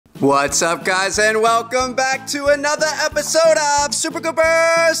What's up, guys, and welcome back to another episode of Super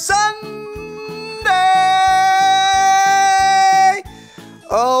Cooper Sunday!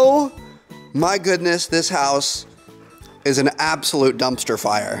 Oh my goodness, this house is an absolute dumpster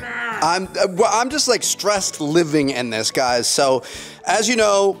fire. I'm just like stressed living in this, guys. So as you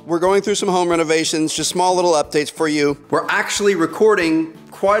know, we're going through some home renovations, just small little updates for you. We're actually recording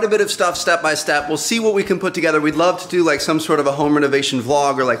quite a bit of stuff step by step. We'll see what we can put together. We'd love to do like some sort of a home renovation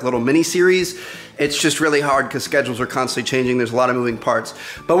vlog or like little mini series. It's just really hard because schedules are constantly changing. There's a lot of moving parts,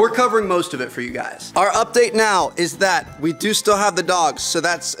 but we're covering most of it for you guys. Our update now is that we do still have the dogs, so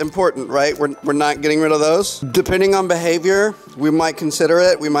that's important, right? We're not getting rid of those. Depending on behavior, we might consider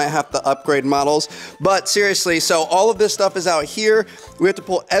it. We might have to upgrade models, but seriously, so all of this stuff is out here. We have to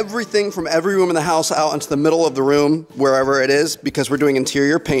pull everything from every room in the house out into the middle of the room, wherever it is, because we're doing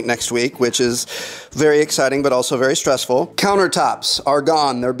interior paint next week, which is very exciting, but also very stressful. Countertops are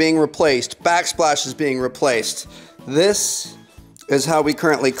gone. They're being replaced. Backsplash is being replaced. This is how we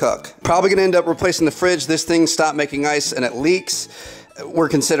currently cook. Probably gonna end up replacing the fridge. This thing stopped making ice and it leaks. We're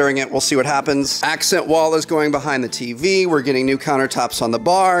considering it. We'll see what happens. Accent wall is going behind the TV. We're getting new countertops on the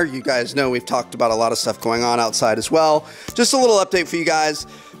bar. You guys know we've talked about a lot of stuff going on outside as well. Just a little update for you guys.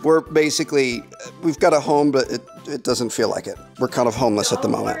 We're basically, we've got a home, but it doesn't feel like it. We're kind of homeless at the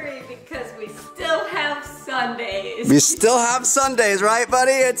moment. Don't worry, because we still have Sundays. We still have Sundays, right,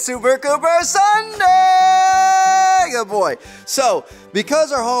 buddy? It's Super Cooper Sunday! Good boy. So,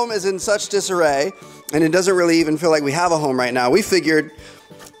 because our home is in such disarray, and it doesn't really even feel like we have a home right now, we figured,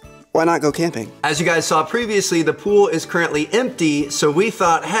 why not go camping? As you guys saw previously, the pool is currently empty, so we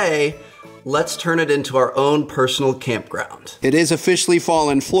thought, hey, let's turn it into our own personal campground. It is officially fall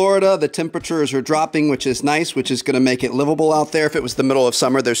in Florida. The temperatures are dropping, which is nice, which is gonna make it livable out there. If it was the middle of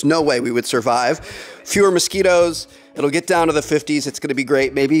summer, there's no way we would survive. Fewer mosquitoes, it'll get down to the 50s. It's gonna be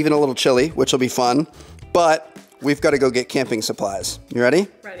great, maybe even a little chilly, which will be fun. But we've gotta go get camping supplies. You ready?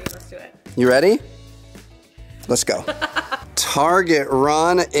 Ready, let's do it. You ready? Let's go. Target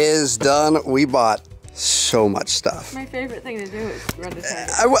run is done. We bought so much stuff. My favorite thing to do is run to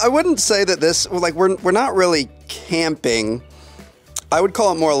Target. I wouldn't say that this, like, we're not really camping. I would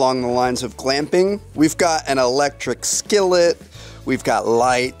call it more along the lines of glamping. We've got an electric skillet. We've got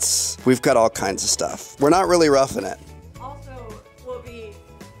lights. We've got all kinds of stuff. We're not really roughing it. Also, we'll be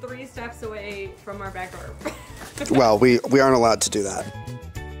 3 steps away from our back door. Well, we aren't allowed to do that.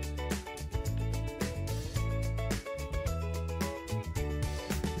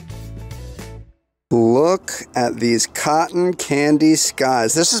 Look at these cotton candy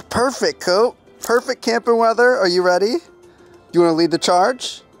skies. This is perfect, Coop. Perfect camping weather. Are you ready? You want to lead the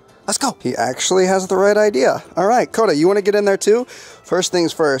charge? Let's go. He actually has the right idea. All right, Koda, you want to get in there too? First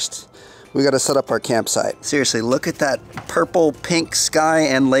things first, we got to set up our campsite. Seriously, look at that purple, pink sky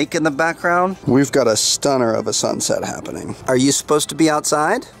and lake in the background. We've got a stunner of a sunset happening. Are you supposed to be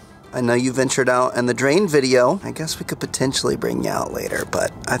outside? I know you ventured out in the drain video. I guess we could potentially bring you out later,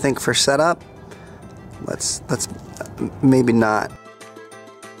 but I think for setup, let's maybe not.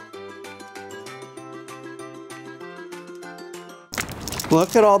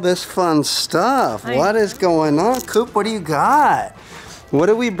 Look at all this fun stuff. What is going on? Coop, what do you got? What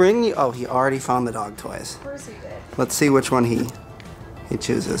did we bring you? Oh, he already found the dog toys. Of course he did. Let's see which one he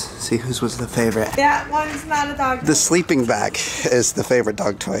chooses. See whose was the favorite. That one's not a dog toy. The sleeping bag is the favorite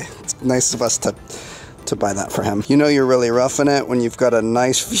dog toy. It's nice of us to buy that for him. You know you're really roughing it when you've got a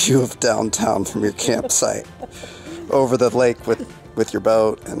nice view of downtown from your campsite over the lake with your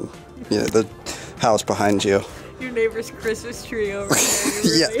boat and, you know, the house behind you. Your neighbor's Christmas tree over there.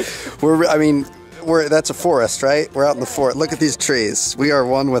 Yeah, that's a forest, right? We're out in the forest. Look at these trees. We are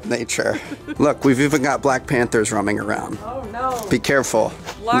one with nature. Look, we've even got black panthers roaming around. Oh no. Be careful.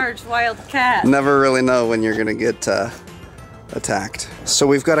 Large wild cat. Never really know when you're gonna get attacked. So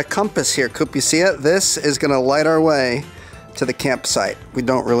we've got a compass here. Coop, you see it? This is gonna light our way to the campsite. We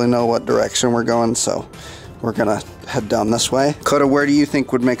don't really know what direction we're going, so we're gonna head down this way. Koda, where do you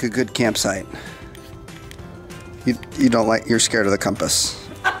think would make a good campsite? You don't like, you're scared of the compass.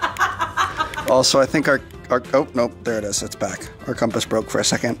 Also, I think our oh, nope, there it is, it's back. Our compass broke for a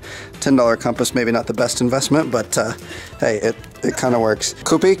second. $10 compass, maybe not the best investment, but hey, it kind of works.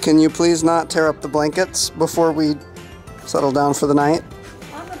 Koopy, can you please not tear up the blankets before we settle down for the night?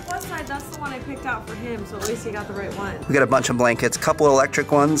 On the plus side, that's the one I picked out for him, so at least he got the right one. We got a bunch of blankets, couple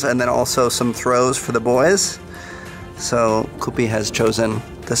electric ones, and then also some throws for the boys. So Koopy has chosen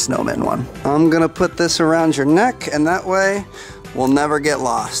the snowman one. I'm gonna put this around your neck, and that way we'll never get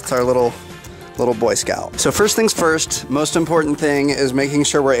lost. Our little little Boy Scout. So first things first, most important thing is making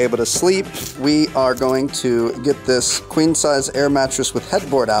sure we're able to sleep. We are going to get this queen size air mattress with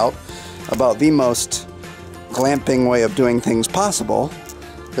headboard out, about the most glamping way of doing things possible.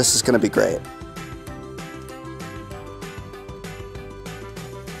 This is gonna be great.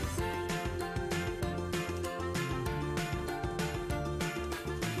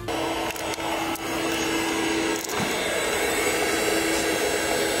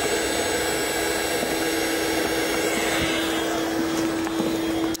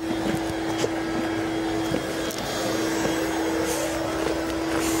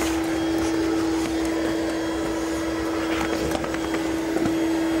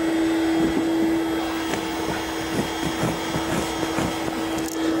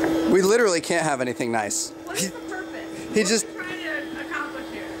 We literally can't have anything nice. What is the purpose? He just What are you trying to accomplish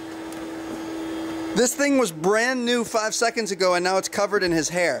here? This thing was brand new 5 seconds ago and now it's covered in his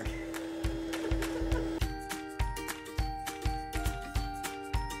hair.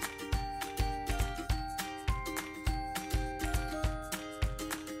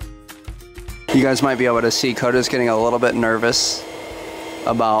 You guys might be able to see Koda's getting a little bit nervous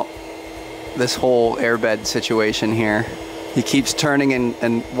about this whole airbed situation here. He keeps turning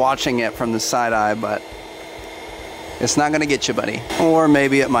and watching it from the side eye, but it's not gonna get you, buddy. Or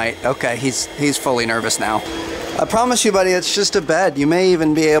maybe it might. Okay, he's fully nervous now. I promise you, buddy, it's just a bed. You may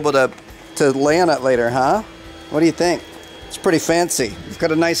even be able to lay on it later, huh? What do you think? It's pretty fancy. You've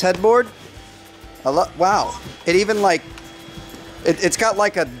got a nice headboard. Wow, it even like, it's got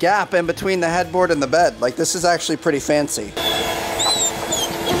like a gap in between the headboard and the bed. Like, this is actually pretty fancy.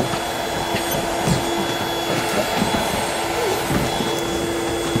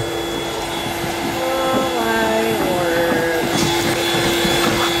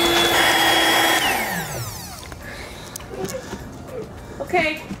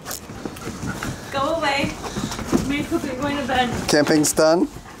 Okay. Go away. Me and Cookie are going to bed. Camping's done.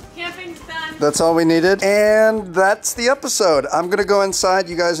 Camping's done. That's all we needed. And that's the episode. I'm gonna go inside.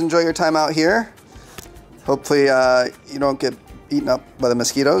 You guys enjoy your time out here. Hopefully you don't get eaten up by the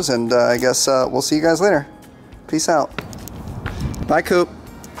mosquitoes, and I guess we'll see you guys later. Peace out. Bye, Coop.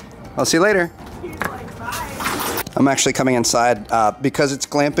 I'll see you later. He's like, bye. I'm actually coming inside. Because it's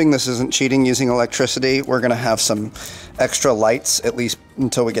glamping, this isn't cheating using electricity. We're gonna have some extra lights, at least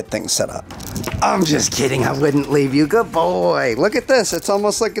until we get things set up. I'm just kidding, I wouldn't leave you. Good boy. Look at this, it's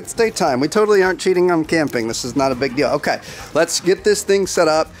almost like it's daytime. We totally aren't cheating on camping. This is not a big deal. Okay, let's get this thing set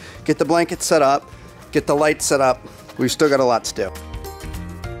up, get the blanket set up, get the lights set up. We've still got a lot to do.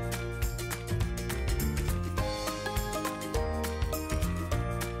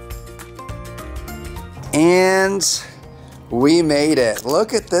 And we made it.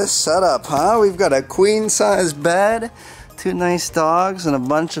 Look at this setup, huh? We've got a queen size bed, 2 nice dogs, and a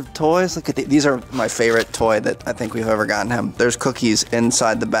bunch of toys. Look at these are my favorite toy that I think we've ever gotten him. There's cookies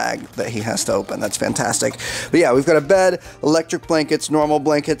inside the bag that he has to open. That's fantastic. But yeah, we've got a bed, electric blankets, normal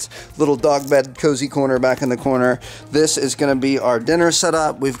blankets, little dog bed, cozy corner back in the corner. This is gonna be our dinner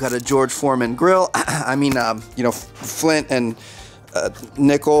setup. We've got a George Foreman grill. I mean, you know, flint and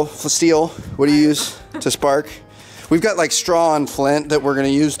nickel, steel. What do you use to spark? We've got like straw and flint that we're gonna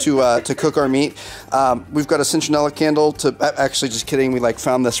use to cook our meat. We've got a citronella candle to, actually just kidding, we like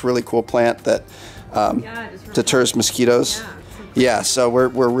found this really cool plant that deters mosquitoes. Yeah, so we're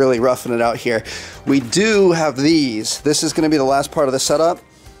really roughing it out here. We do have these. This is gonna be the last part of the setup.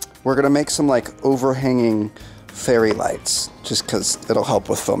 We're gonna make some like overhanging fairy lights, just cause it'll help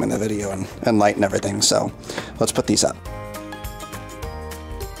with filming the video and light and everything. So let's put these up.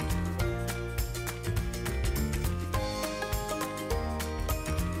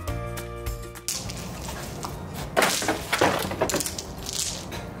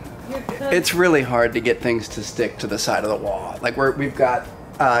 It's really hard to get things to stick to the side of the wall. Like we've got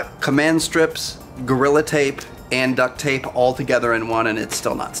command strips, Gorilla Tape, and duct tape all together in one, and it's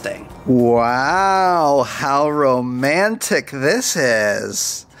still not staying. Wow, how romantic this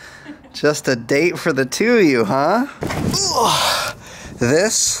is. Just a date for the two of you, huh? Ugh.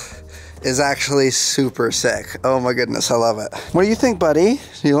 This is actually super sick. Oh my goodness, I love it. What do you think, buddy?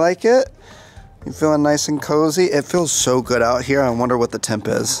 Do you like it? You feeling nice and cozy? It feels so good out here. I wonder what the temp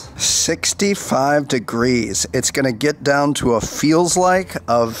is. 65 degrees. It's gonna get down to a feels like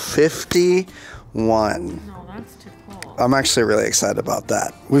of 51. No, that's too cold. I'm actually really excited about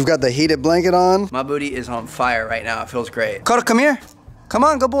that. We've got the heated blanket on. My booty is on fire right now. It feels great. Koda, come here. Come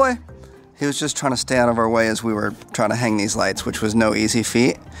on, good boy. He was just trying to stay out of our way as we were trying to hang these lights, which was no easy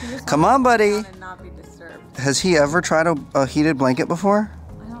feat. Come on, buddy. And not be disturbed. Has he ever tried a heated blanket before?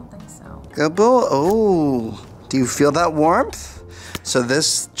 I don't think so. Good boy. Oh, do you feel that warmth? So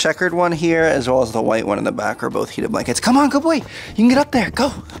this checkered one here, as well as the white one in the back, are both heated blankets. Come on, good boy. You can get up there.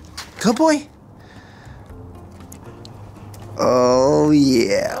 Go. Good boy. Oh,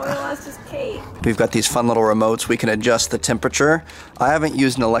 yeah. Oh, we lost his cape. We've got these fun little remotes. We can adjust the temperature. I haven't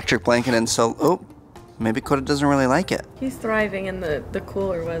used an electric blanket in so... Oh, maybe Koda doesn't really like it. He's thriving in the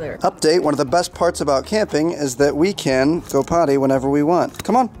cooler weather. Update, one of the best parts about camping is that we can go potty whenever we want.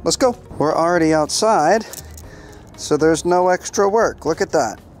 Come on, let's go. We're already outside, so there's no extra work. Look at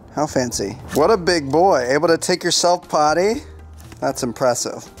that. How fancy. What a big boy. Able to take yourself potty? That's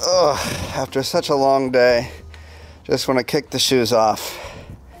impressive. Ugh, after such a long day, just want to kick the shoes off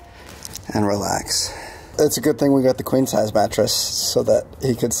and relax. It's a good thing we got the queen size mattress so that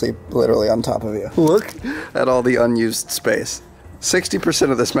he could sleep literally on top of you. Look at all the unused space.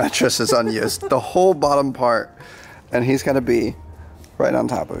 60% of this mattress is unused, the whole bottom part, and he's gonna be right on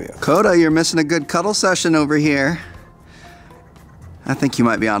top of you. Koda, you're missing a good cuddle session over here. I think you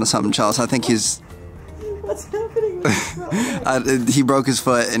might be onto something, Chelsea. I think he's... What's happening? He broke his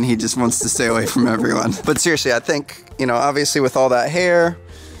foot and he just wants to stay away from everyone. But seriously, I think, you know, obviously with all that hair,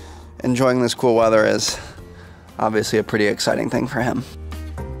 enjoying this cool weather is obviously a pretty exciting thing for him.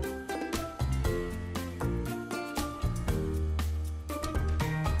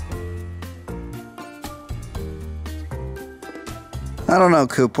 I don't know,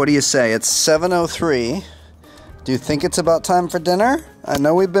 Coop, what do you say? It's 7:03. Do you think it's about time for dinner? I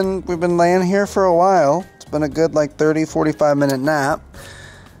know we've been laying here for a while. It's been a good like 30-45 minute nap.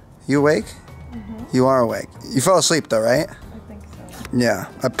 You awake? Mm-hmm. You are awake. You fell asleep though, right? Yeah,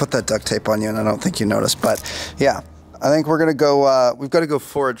 I put that duct tape on you and I don't think you noticed, but yeah, I think we're gonna go, we've gotta go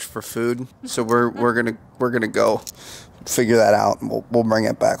forage for food. So we're gonna go figure that out and we'll bring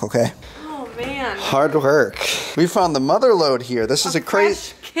it back, okay? Oh man. Hard work. We found the mother lode here. This is a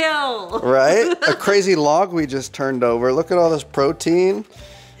crazy kill. Right? A crazy log we just turned over. Look at all this protein.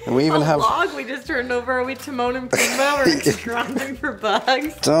 And we even have a log we just turned over. Are we Timon and Pumbaa? We're scrounging for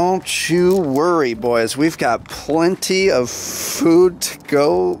bugs. Don't you worry, boys. We've got plenty of food to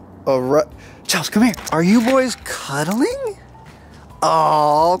go around. Chelsea, come here. Are you boys cuddling?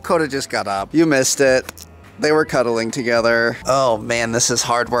 Oh, Koda just got up. You missed it. They were cuddling together. Oh man, this is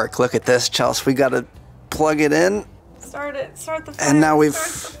hard work. Look at this, Chelsea. We gotta plug it in. Start it. Start the fire. And now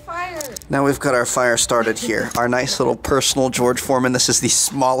we've got our fire started here. Our nice little personal George Foreman. This is the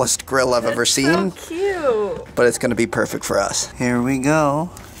smallest grill I've ever seen. So cute. But it's gonna be perfect for us. Here we go.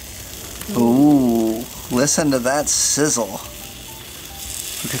 Ooh, listen to that sizzle.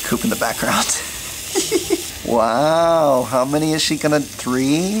 Look at Coop in the background. Wow, how many is she gonna?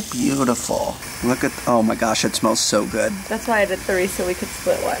 3? Beautiful. Look at, oh my gosh, it smells so good. That's why I did 3 so we could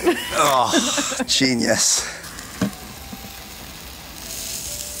split one. Oh, genius.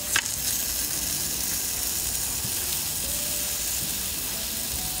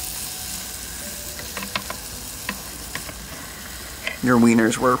 Your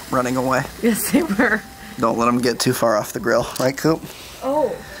wieners were running away. Yes, they were. Don't let them get too far off the grill, right, Coop?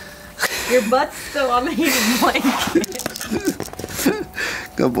 Oh, your butt's still on the heated blanket.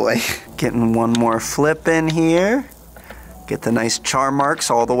 Good boy. Getting one more flip in here. Get the nice char marks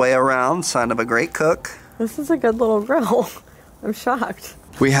all the way around. Sign of a great cook. This is a good little grill. I'm shocked.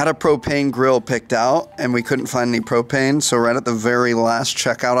 We had a propane grill picked out and we couldn't find any propane, so right at the very last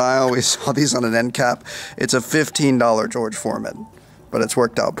checkout aisle we saw these on an end cap. It's a $15 George Foreman, but it's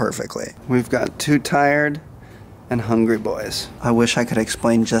worked out perfectly. We've got 2 tired and hungry boys. I wish I could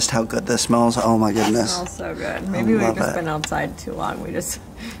explain just how good this smells. Oh my goodness. It smells so good. Maybe we've just been outside too long. We just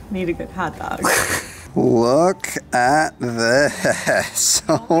need a good hot dog. Look at this.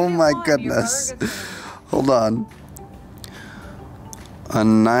 Oh my goodness. Hold on. A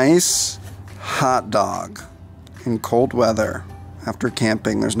nice hot dog in cold weather after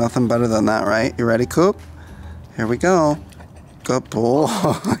camping. There's nothing better than that, right? You ready, Coop? Here we go. Good boy.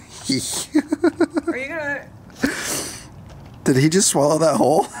 Are you gonna... Did he just swallow that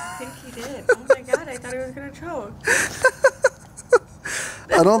whole? I think he did. Oh my god, I thought he was gonna choke.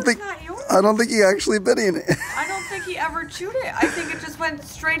 I don't think he actually bit in it. I don't think he ever chewed it. I think it just went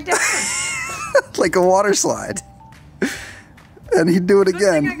straight down. Like a water slide. And he'd do it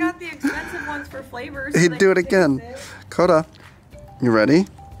again. I got the expensive ones for flavors. He'd do it again. Koda, you ready?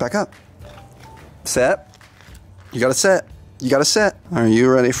 Back up. Set. You gotta set. You gotta set. Are you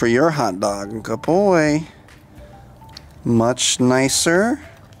ready for your hot dog? Good boy. Much nicer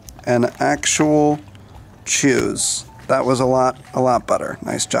and actual chews. That was a lot better.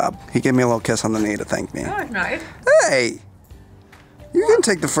 Nice job. He gave me a little kiss on the knee to thank me. That was nice. Hey, you can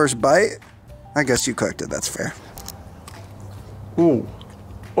take the first bite. I guess you cooked it. That's fair. Ooh.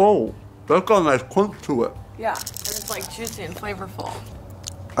 Oh, that's got a nice crunch to it. Yeah, and it's like juicy and flavorful.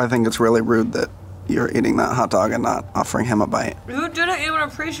 I think it's really rude that you're eating that hot dog and not offering him a bite. You didn't even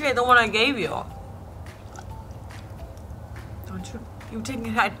appreciate the one I gave you. Don't you? You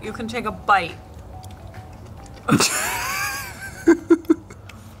can take a bite.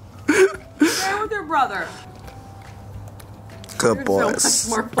 Share with your brother. Good You're boys. so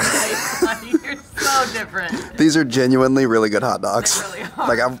much more polite. You're so different. These are genuinely really good hot dogs. They really are.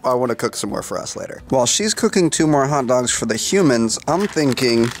 Like, I want to cook some more for us later. While she's cooking 2 more hot dogs for the humans, I'm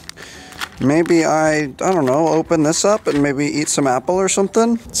thinking maybe I don't know, open this up and maybe eat some apple or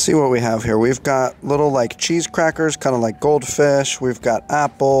something. Let's see what we have here. We've got little like cheese crackers, kind of like goldfish. We've got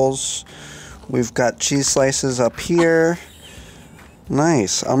apples. We've got cheese slices up here.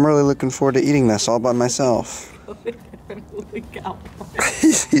 Nice. I'm really looking forward to eating this all by myself.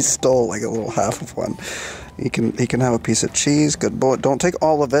 He stole like a little half of one. He can have a piece of cheese. Good boy. Don't take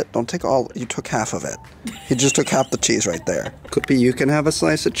all of it. Don't take all. You took half of it. He just took half the cheese right there. Koopy, you can have a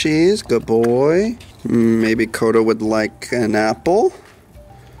slice of cheese. Good boy. Maybe Koda would like an apple.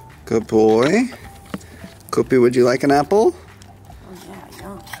 Good boy. Koopy, would you like an apple? Oh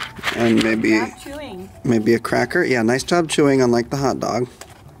yeah, And maybe a cracker. Yeah, nice job chewing, unlike the hot dog.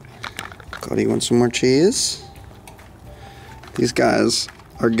 Koda, you want some more cheese? These guys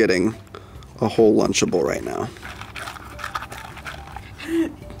are getting a whole Lunchable right now.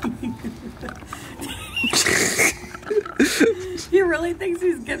 He really thinks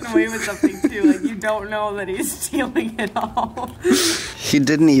he's getting away with something too. Like, you don't know that he's stealing it all. He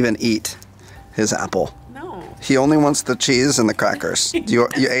didn't even eat his apple. No. He only wants the cheese and the crackers. You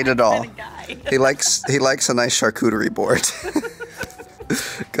ate it all. He likes a nice charcuterie board.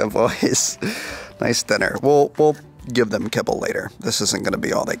 Good boys. Nice dinner. We'll give them kibble later. This isn't going to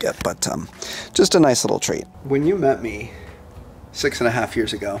be all they get, but just a nice little treat. When you met me 6.5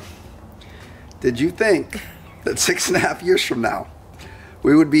 years ago, did you think that 6.5 years from now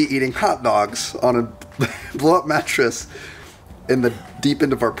we would be eating hot dogs on a blow-up mattress in the deep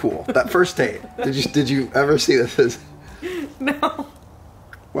end of our pool? That first date. Did you ever see this? No.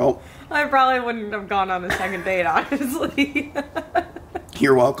 Well, I probably wouldn't have gone on a second date, honestly.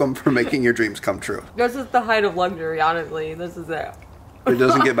 you're welcome for making your dreams come true. This is the height of luxury, honestly. This is it. It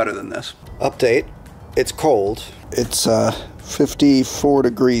doesn't get better than this. Update. It's cold. It's 54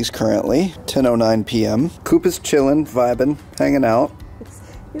 degrees currently. 10:09 p.m. Coop is chilling, vibing, hanging out.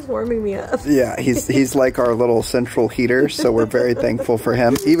 He's warming me up. Yeah, he's like our little central heater, so we're very thankful for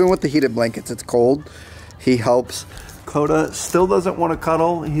him. Even with the heated blankets, it's cold. He helps. Koda still doesn't want to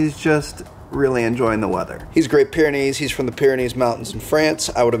cuddle. He's just really enjoying the weather. He's Great Pyrenees. He's from the Pyrenees Mountains in France.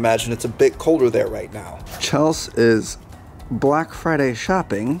 I would imagine it's a bit colder there right now. Chelsea is Black Friday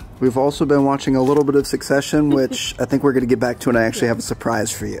shopping. We've also been watching a little bit of Succession, which I think we're going to get back to, and I actually have a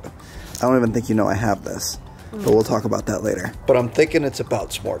surprise for you. I don't even think you know I have this, but we'll talk about that later. But I'm thinking it's about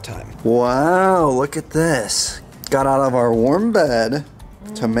s'more time. Wow, look at this. Got out of our warm bed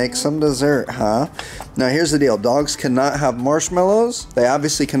to make some dessert, huh? Now here's the deal. Dogs cannot have marshmallows. They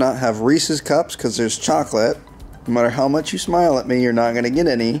obviously cannot have Reese's cups because there's chocolate. No matter how much you smile at me, you're not gonna get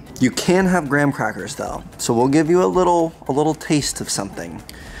any. You can have graham crackers though. So we'll give you a little taste of something.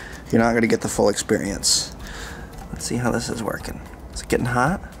 You're not gonna get the full experience. Let's see how this is working. Is it getting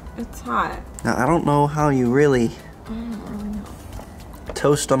hot? It's hot. Now I don't know how you really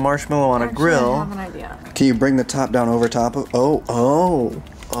toast a marshmallow on a grill. I have an idea. Can you bring the top down over top of? Oh,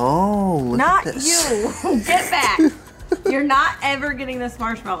 look Not at this. you. Get back. You're not ever getting this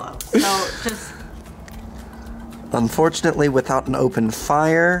marshmallow. So just. Unfortunately, without an open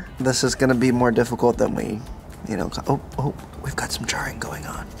fire, this is going to be more difficult than we, oh, we've got some jarring going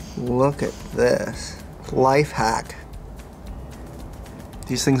on. Look at this. Life hack.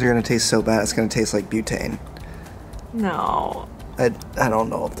 These things are going to taste so bad, it's going to taste like butane. No. I don't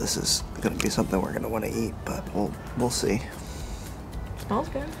know if this is going to be something we're going to want to eat, but we'll see. Smells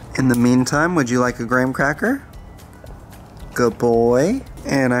good. In the meantime, would you like a graham cracker? Good boy.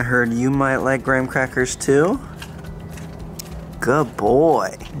 And I heard you might like graham crackers too. Good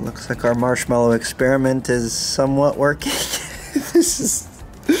boy. Looks like our marshmallow experiment is somewhat working.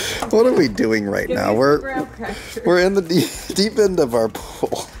 What are we doing right now? We're in the deep end of our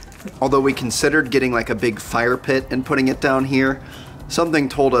pool. Although we considered getting like a big fire pit and putting it down here, something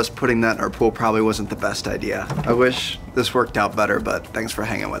told us putting that in our pool probably wasn't the best idea. I wish this worked out better, but thanks for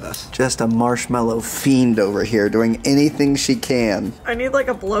hanging with us. Just a marshmallow fiend over here doing anything she can. I need like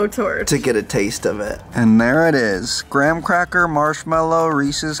a blowtorch to get a taste of it. And there it is. Graham cracker, marshmallow,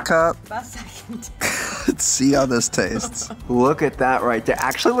 Reese's cup. Best I can do. Let's see how this tastes. Look at that right there.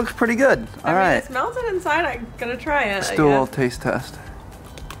 Actually looks pretty good. All right. It smells it inside. I'm gonna try it. Let's do a little taste test.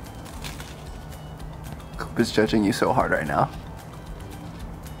 Coop is judging you so hard right now.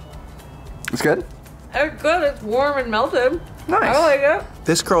 It's good? It's good. It's warm and melted. Nice. I like it.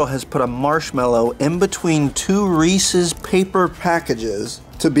 This girl has put a marshmallow in between 2 Reese's paper packages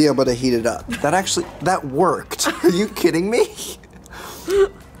to be able to heat it up. That worked. Are you kidding me?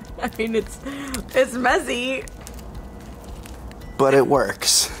 I mean, it's messy. But it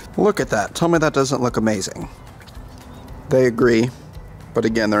works. Look at that. Tell me that doesn't look amazing. They agree, but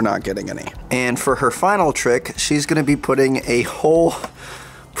again, they're not getting any. And for her final trick, she's gonna be putting a whole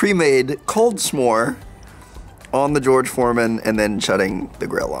pre-made cold s'more on the George Foreman and then shutting the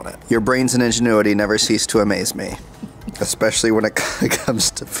grill on it. Your brains and ingenuity never cease to amaze me, especially when it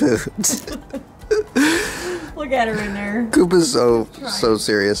comes to food. Look at her in there. Coop is so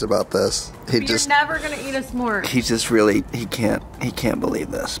serious about this. You're never gonna eat a s'more. He just really, he can't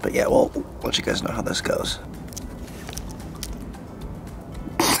believe this. But yeah, we'll let you guys know how this goes.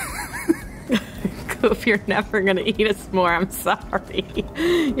 Coop, you're never gonna eat a s'more. I'm sorry.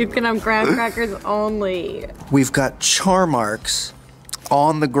 You can have graham crackers only. We've got char marks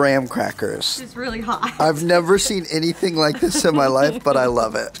on the graham crackers. It's really hot. I've never seen anything like this in my life, but I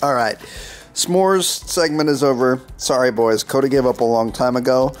love it. All right. S'mores segment is over. Sorry, boys. Koda gave up a long time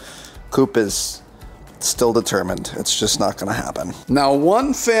ago. Coop is still determined. It's just not going to happen. Now,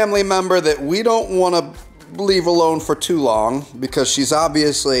 one family member that we don't want to leave alone for too long because she's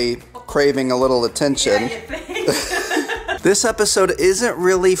obviously craving a little attention. This episode isn't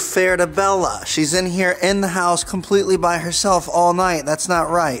really fair to Bella. She's in here in the house completely by herself all night. That's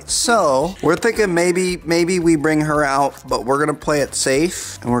not right. So we're thinking maybe we bring her out, but we're gonna play it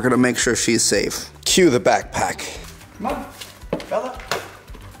safe and we're gonna make sure she's safe. Cue the backpack. Come on, Bella.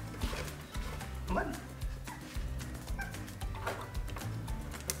 Come on.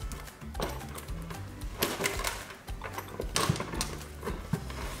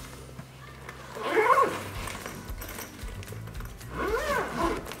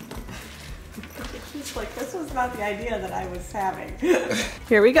 Like, this was not the idea that I was having.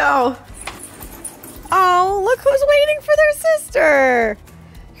 Here we go. Oh, look who's waiting for their sister.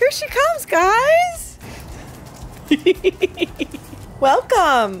 Here she comes, guys.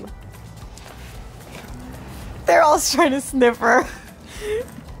 Welcome. They're all trying to sniff her.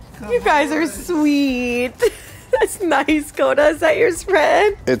 You guys are sweet. That's nice, Koda. Is that your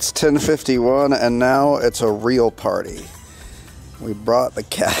spread? It's 10:51 and now it's a real party. We brought the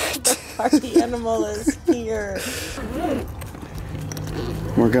cat. Party animal is here.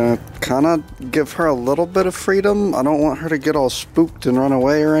 We're gonna kind of give her a little bit of freedom. I don't want her to get all spooked and run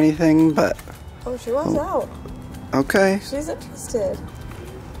away or anything, but... Oh, she wants out. Okay. She's interested.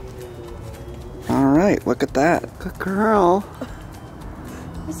 All right, look at that. Good girl.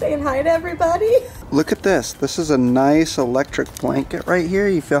 You saying hi to everybody? Look at this. This is a nice electric blanket right here.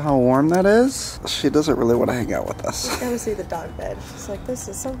 You feel how warm that is? She doesn't really want to hang out with us. I gotta see the dog bed. She's like,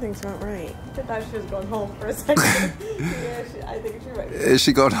 something's not right. I thought she was going home for a second. Yeah, I think she might be. Is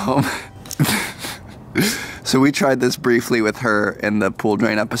she going home? So we tried this briefly with her in the pool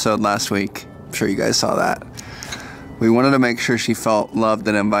drain episode last week. I'm sure you guys saw that. We wanted to make sure she felt loved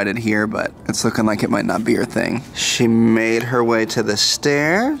and invited here, but it's looking like it might not be her thing. She made her way to the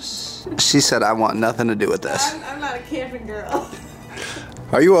stairs. She said, I want nothing to do with this. I'm not a camping girl.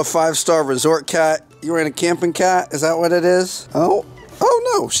 Are you a 5-star resort cat? You ain't a camping cat? Is that what it is? Oh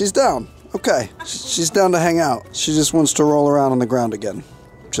no, she's down. Okay, she's down to hang out. She just wants to roll around on the ground again,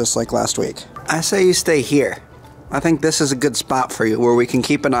 just like last week. I say you stay here. I think this is a good spot for you where we can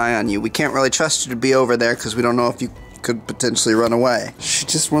keep an eye on you. We can't really trust you to be over there because we don't know if you could potentially run away. She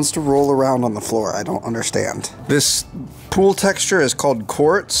just wants to roll around on the floor. I don't understand. This pool texture is called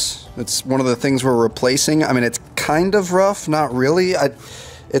quartz. It's one of the things we're replacing. I mean, it's kind of rough, not really.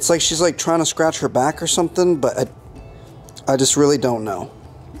 It's like she's like trying to scratch her back or something, but I just really don't know.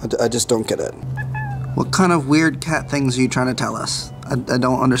 I just don't get it. What kind of weird cat things are you trying to tell us? I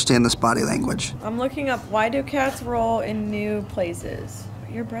don't understand this body language. I'm looking up, why do cats roll in new places?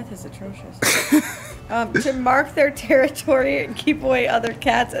 Your breath is atrocious. To mark their territory and keep away other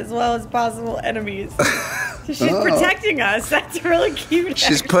cats as well as possible enemies. So she's protecting us. That's really cute.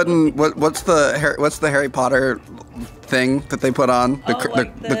 She's putting what's the Harry Potter thing that they put on?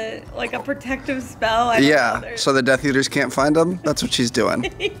 Like a protective spell. Yeah, so the Death Eaters can't find them. That's what she's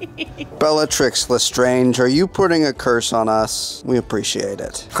doing. Bellatrix Lestrange, are you putting a curse on us? We appreciate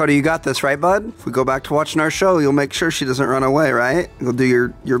it. Koda, you got this, right, bud? If we go back to watching our show, you'll make sure she doesn't run away, right? You'll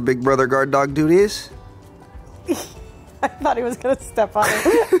do your big brother guard dog duties. I thought he was gonna step on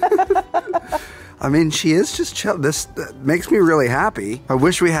it. I mean, she is just chill. This makes me really happy. I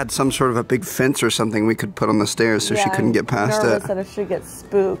wish we had some sort of a big fence or something we could put on the stairs so she couldn't get past it. That if she gets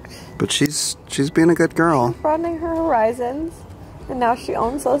spooked. But she's being a good girl. She's broadening her horizons, and now she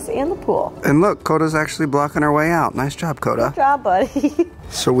owns us and the pool. And look, Koda's actually blocking her way out. Nice job, Koda. Good job, buddy.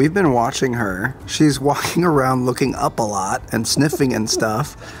 So we've been watching her. She's walking around looking up a lot and sniffing and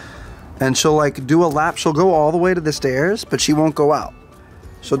stuff. And she'll like do a lap. She'll go all the way to the stairs, but she won't go out.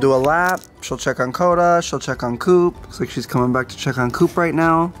 She'll do a lap, she'll check on Koda, she'll check on Coop. Looks like she's coming back to check on Coop right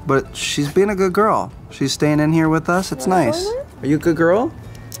now. But she's being a good girl. She's staying in here with us, it's nice. Are you a good girl?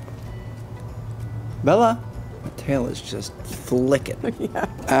 Bella? My tail is just flicking. Yeah.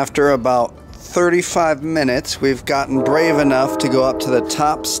 After about 35 minutes, we've gotten brave enough to go up to the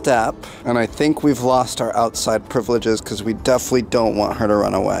top step. And I think we've lost our outside privileges because we definitely don't want her to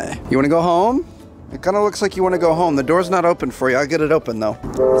run away. You wanna go home? It kind of looks like you want to go home. The door's not open for you. I'll get it open though.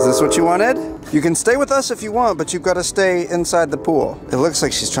 Is this what you wanted? You can stay with us if you want, but you've got to stay inside the pool. It looks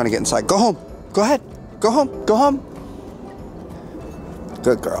like she's trying to get inside. Go home. Go ahead. Go home. Go home.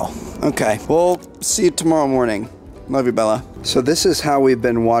 Good girl. Okay, we'll see you tomorrow morning. Love you, Bella. So this is how we've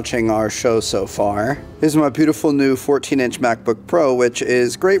been watching our show so far. This is my beautiful new 14-inch MacBook Pro, which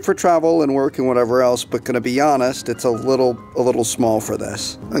is great for travel and work and whatever else, but gonna be honest, it's a little small for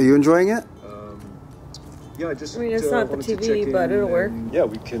this. Are you enjoying it? Yeah, I mean, it's not the TV, but it'll work. Yeah,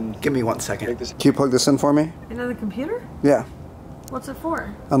 we can. Give me 1 second. Can you plug this in for me? Into the computer? Yeah, What's it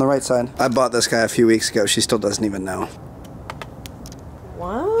for? on the right side. I bought this guy a few weeks ago. She still doesn't even know.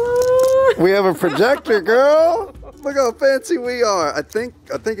 What? We have a projector, girl. Look how fancy we are. I think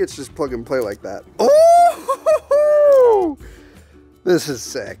it's just plug and play like that. Oh! This is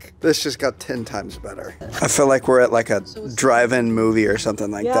sick. This just got 10 times better. I feel like we're at like a drive-in movie or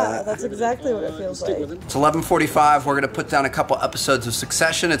something like that. Yeah, that's exactly what it feels like. It's 11:45. We're gonna put down a couple episodes of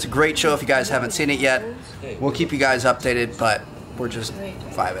Succession. It's a great show if you guys haven't seen it yet. We'll keep you guys updated, but we're just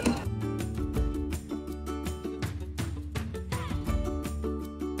vibing.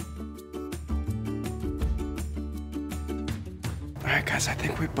 All right, guys, I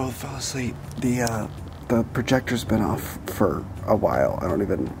think we both fell asleep. The projector's been off for a while. I don't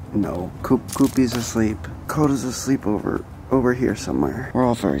even know. Koopy's asleep. Koda's asleep over here somewhere. We're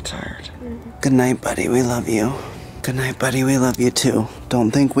all very tired. Good night, buddy. We love you. Good night, buddy. We love you too.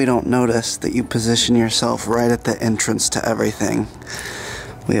 Don't think we don't notice that you position yourself right at the entrance to everything.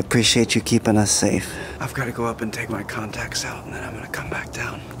 We appreciate you keeping us safe. I've got to go up and take my contacts out, and then I'm gonna come back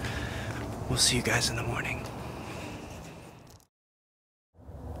down. We'll see you guys in the morning.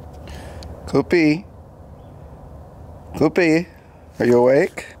 Koopy. Koopy, are you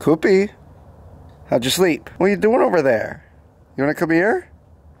awake? Koopy, how'd you sleep? What are you doing over there? You wanna come here?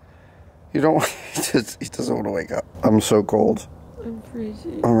 You don't, he doesn't wanna wake up. I'm so cold. I'm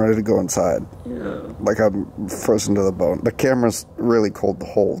freezing. I'm ready to go inside. Yeah. Like I'm frozen to the bone. The camera's really cold to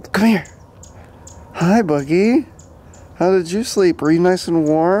hold. Come here. Hi, Buggy. How did you sleep? Were you nice and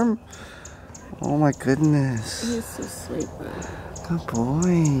warm? Oh my goodness. He's so sleeping. Good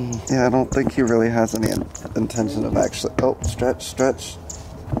boy. Yeah, I don't think he really has any intention of actually. Oh, stretch.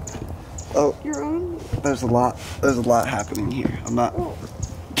 Oh, You're on? there's a lot happening here. I'm not. Oh.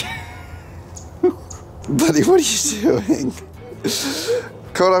 Buddy, what are you doing?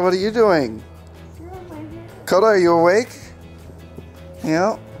 Koda, what are you doing? You're on my hair. Koda, are you awake?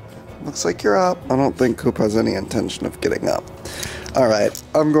 Yeah. Looks like you're up. I don't think Coop has any intention of getting up. All right,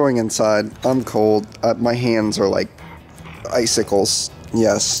 I'm going inside. I'm cold. My hands are like icicles.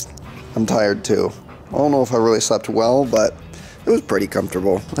 Yes, I'm tired too. I don't know if I really slept well, but it was pretty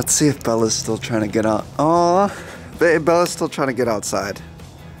comfortable. Let's see if Bella's still trying to get out. Aw, Bella's still trying to get outside.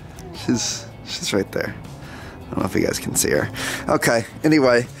 She's right there. I don't know if you guys can see her. Okay,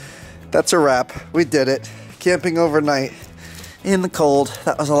 anyway, that's a wrap. We did it. Camping overnight in the cold.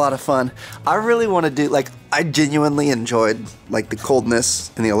 That was a lot of fun. I really want to do, like, I genuinely enjoyed, like, the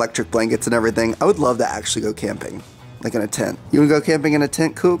coldness and the electric blankets and everything. I would love to actually go camping. Like in a tent. You wanna go camping in a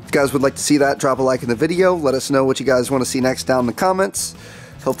tent, Coop? If you guys would like to see that, drop a like in the video. Let us know what you guys want to see next down in the comments.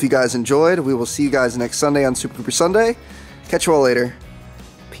 Hope you guys enjoyed. We will see you guys next Sunday on Super Sunday. Catch you all later.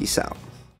 Peace out.